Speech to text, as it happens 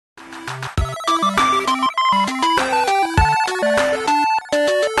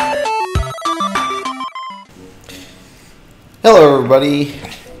Hello everybody,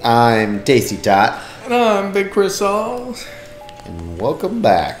 I'm Tasty Tot. And I'm Big Chris Sauls. And welcome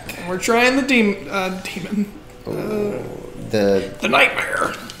back. And we're trying the demon. The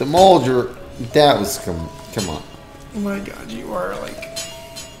nightmare. The Mulder, that was, come on. Oh my god, you are like...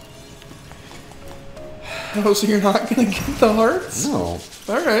 Oh, so you're not gonna get the hearts? No.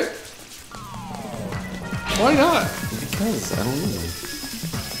 Alright. Why not? Because I don't need them.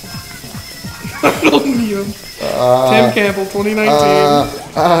 I don't need them. Tim Campbell, 2019.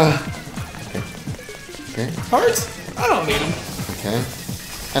 Okay. Hearts? I don't need them. Okay.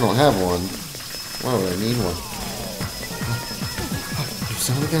 I don't have one. Why would I need one? You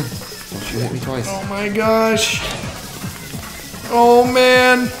son of a gun. Don't you hit me twice. Oh my gosh. Oh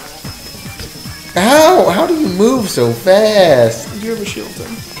man. How do you move so fast? You have a shield,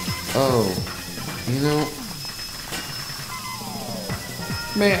 Tim. Oh. You know.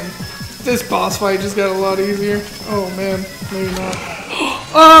 Man. This boss fight just got a lot easier. Oh man, maybe not.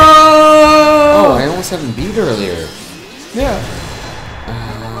 Oh! I almost hadn't beat earlier. Yeah.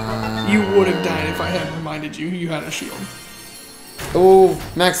 You would have died if I hadn't reminded you you had a shield. Oh,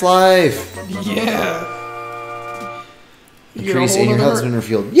 max life. Yeah. Increase in your health when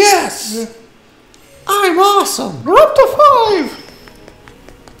revealed. Yes! Yeah. I'm awesome! We're up to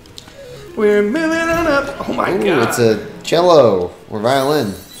 5! We're moving on up. Oh my god. It's a cello or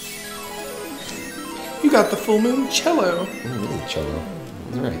violin. You got the full moon cello. Oh, really cello.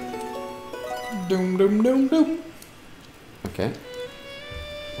 That's right. Doom, doom, doom, doom. Okay.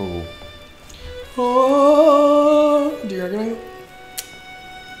 Oh. Oh. Do you recognize it?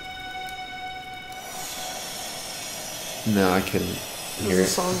 No, I couldn't hear it.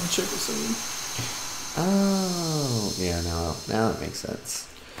 It's a song the chick was singing. Oh. Yeah, now that makes sense.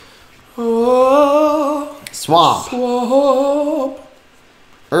 Oh. Swamp. Swamp.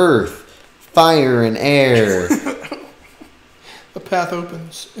 Earth. Fire and air. The path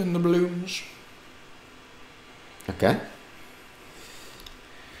opens in the blooms. Okay.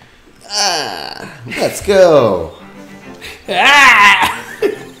 Let's go.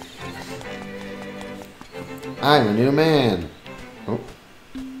 I'm a new man. Oh.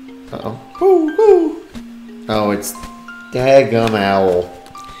 Uh-oh. Ooh, ooh. Oh, it's daggum owl.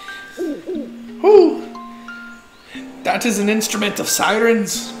 Ooh. That is an instrument of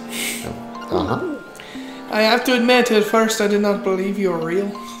sirens. Uh-huh. I have to admit, at first I did not believe you were real.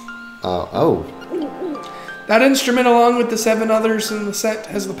 Oh. That instrument, along with the 7 others in the set,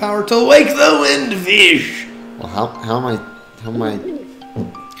 has the power to wake the wind fish. Well, how am I...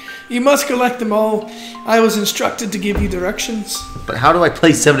 You must collect them all. I was instructed to give you directions. But how do I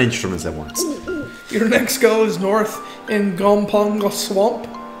play 7 instruments at once? Your next goal is north in Gomponga Swamp.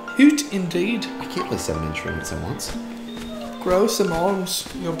 Hoot, indeed. I can't play 7 instruments at once. Grow some arms.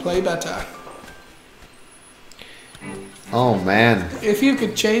 You'll play better. Oh, man. If you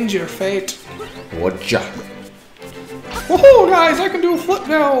could change your fate. Whatcha? Whoa, guys, I can do a flip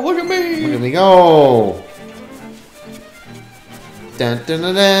now. Look at me. Look at me go. Dun, dun,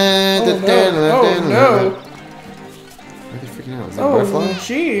 dun, dun, Oh, no. Oh, no. Why are they freaking out? Is that a Oh, butterfly?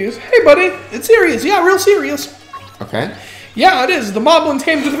 jeez. Hey, buddy. It's serious. Yeah, real serious. Okay. Yeah, it is. The moblins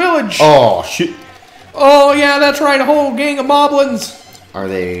came to the village. Oh, shit. Oh, yeah, that's right. A whole gang of moblins. Are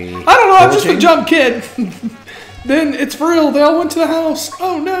they... I don't know. I'm just a jump kid. Then it's for real. They all went to the house.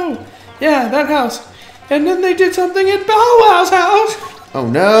 Oh, no. Yeah, that house. And then they did something at Bow Wow's house. Oh,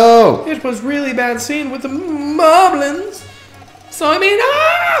 no. It was really bad scene with the moblins. So, I mean,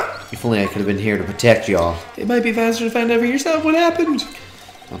 If only I could have been here to protect y'all. It might be faster to find out for yourself what happened.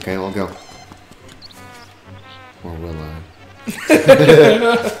 Okay, we'll go. Or will I?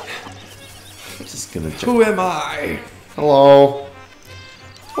 Just gonna check. Who am I? Hello.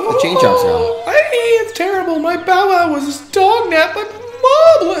 The chain chop's gone. Hey, it's terrible. My Bow Wow was dog napped by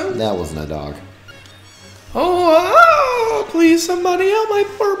moblins. That wasn't a dog. Oh, please, somebody help my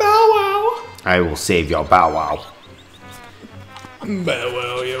poor Bow Wow. I will save your Bow Wow. Bow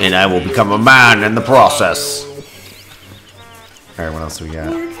Wow, yo. And I will become a man in the process. Alright, what else do we got?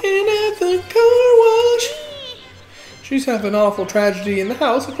 Working at the car wash. She's having an awful tragedy in the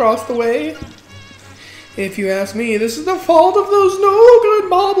house across the way. If you ask me, this is the fault of those no good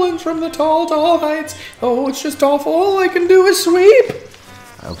moblins from the tall heights. Oh, it's just awful. All I can do is sweep.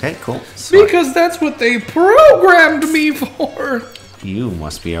 Okay, cool. Smart. Because that's what they programmed me for. You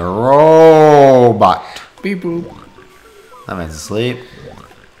must be a robot. Beep boop. That man's asleep.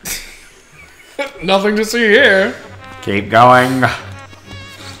 Nothing to see here. Keep going.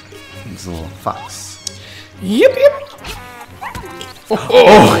 He's a little fox. Yip, yip.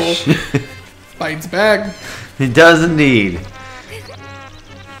 Oh, shit. Bites back. It does indeed.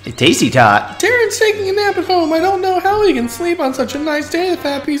 A tasty tot. Terrence taking a nap at home. I don't know how he can sleep on such a nice day. The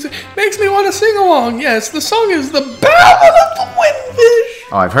fat piece makes me want to sing along. Yes, the song is The Ballad of the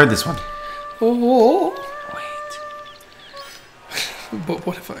Windfish. Oh, I've heard this one. Oh. Wait. But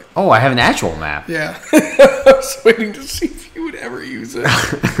what if I... Oh, I have an actual map. Yeah. I was waiting to see if you would ever use it.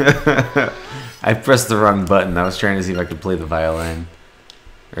 I pressed the wrong button. I was trying to see if I could play the violin.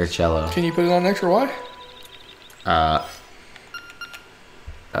 Or cello. Can you put it on X or Y?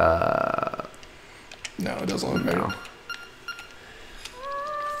 No, it doesn't look right.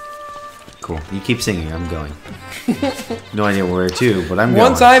 Cool. You keep singing. I'm going. No idea where to, but I'm going.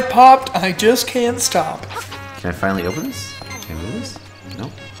 Once I've popped, I just can't stop. Can I finally open this? Can I move this?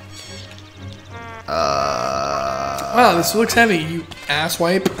 Nope. Wow, this looks heavy, you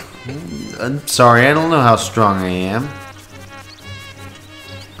asswipe. I'm sorry, I don't know how strong I am.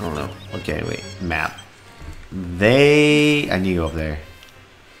 I don't know. Okay, wait. Map. I need to go up there.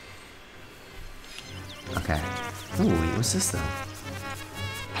 Okay. Ooh, wait, what's this though?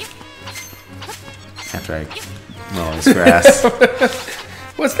 After I mow this grass.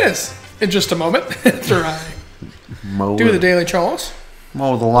 What's this? In just a moment. After I do the daily chores.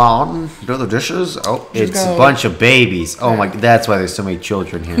 Mow the lawn, do the dishes. Oh, Just it's a bunch of babies. Oh my, that's why there's so many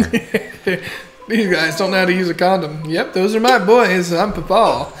children here. These guys don't know how to use a condom. Yep, those are my boys. I'm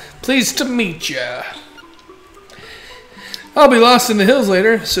Papa. Pleased to meet ya. I'll be lost in the hills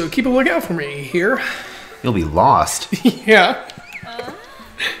later, so keep a lookout for me here. You'll be lost. Yeah.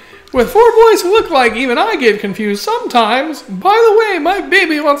 With 4 boys who look like, even I get confused sometimes. By the way, my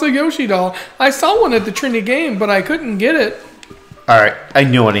baby wants a Yoshi doll. I saw one at the Trinity game, but I couldn't get it. Alright, I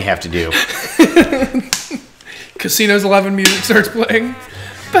know what I have to do. Casino's 11 music starts playing.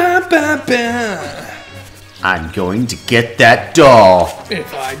 Ba, ba, ba. I'm going to get that doll.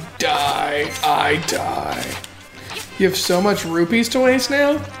 If I die, I die. You have so much rupees to waste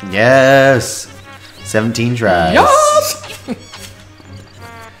now? Yes. 17 tries. Yas!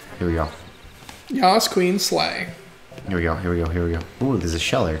 Here we go. Yas, Queen, Slay. Here we go. Here we go. Here we go. Ooh, there's a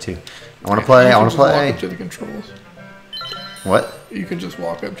shell there too. I want to play. I want to play. Walk up to the controls. What? You can just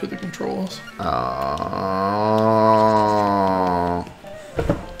walk up to the controls.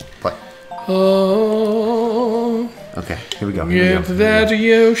 Play. Oh. Okay. Here we go. Here Give we go. that to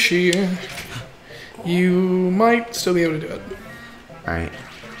Yoshi. You might still be able to do it. All right.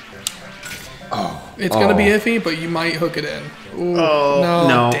 Oh. It's gonna be iffy, but you might hook it in. Ooh,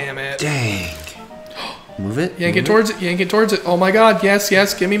 no! Damn it! Dang. Move it. Yank it towards it. Yank it towards it. Oh my God! Yes,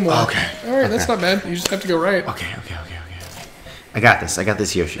 yes. Give me more. Okay. All right, that's not bad. You just have to go right. Okay. I got this. I got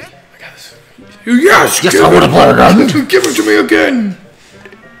this, Yoshi. I got this. Yes. Yes, I want to play again. Give it to me again.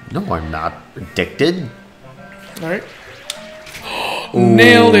 No, I'm not addicted. All right.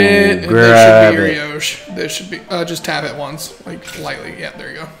 Nailed it. Grab This should be it. your Yosh. This should be. Just tap it once, like lightly. Yeah, there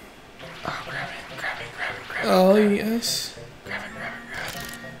you go. Oh, grab it. Oh yes. Grab it.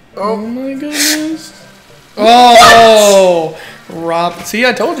 Oh my goodness. Oh, Rob. See,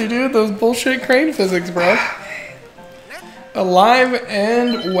 I told you, dude. Those bullshit crane physics, bro. Alive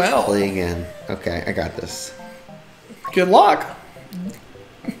and well. Play again. Okay, I got this. Good luck.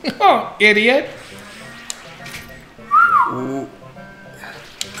 Oh, idiot. Ooh.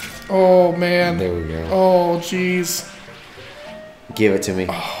 Oh, man. There we go. Oh, jeez. Give it to me.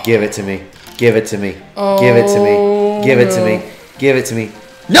 Give it to me. Give it to me. Oh, Give it to me. Give it to no. me. Give it to me.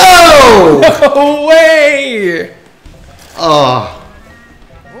 No! No way! Oh.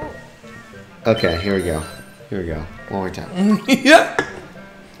 Okay, here we go. Here we go. One more time. Yeah.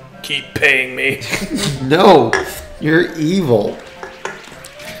 Keep paying me. No! You're evil.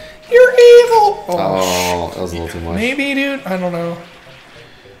 You're evil. Oh, that was a little too much. Maybe, dude. I don't know.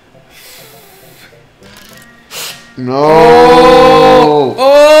 No!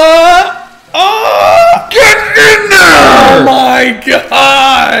 Get in there! Oh my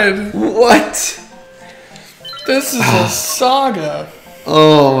God! What? This is a saga.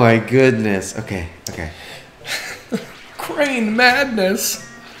 Oh my goodness. Okay. Crane madness.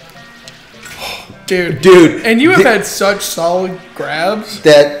 Dude. And you have had such solid grabs.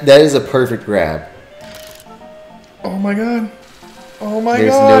 That is a perfect grab. Oh my God. Oh my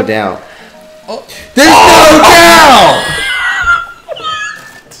There's God. no doubt. Oh. There's no doubt!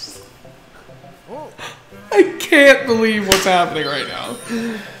 I can't believe what's happening right now.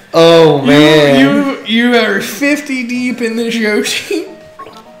 Oh man. You are 50 deep in this Yoshi.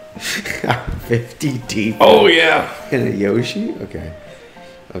 50 deep. Oh yeah. In a Yoshi? Okay.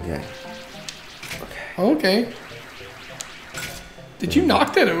 Did you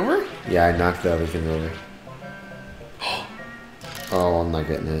knock that over? Yeah, I knocked the other thing over. Oh, I'm not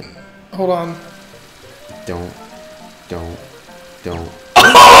getting it. Hold on. Don't.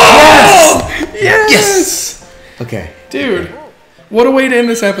 Oh! Yes! Okay. Dude, what a way to end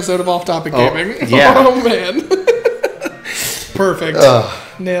this episode of Off Topic Gaming. Yeah. Oh, man. Perfect.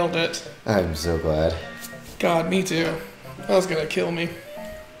 Nailed it. I'm so glad. God, me too. That was gonna kill me.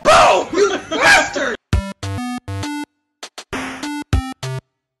 Bro, you bastard!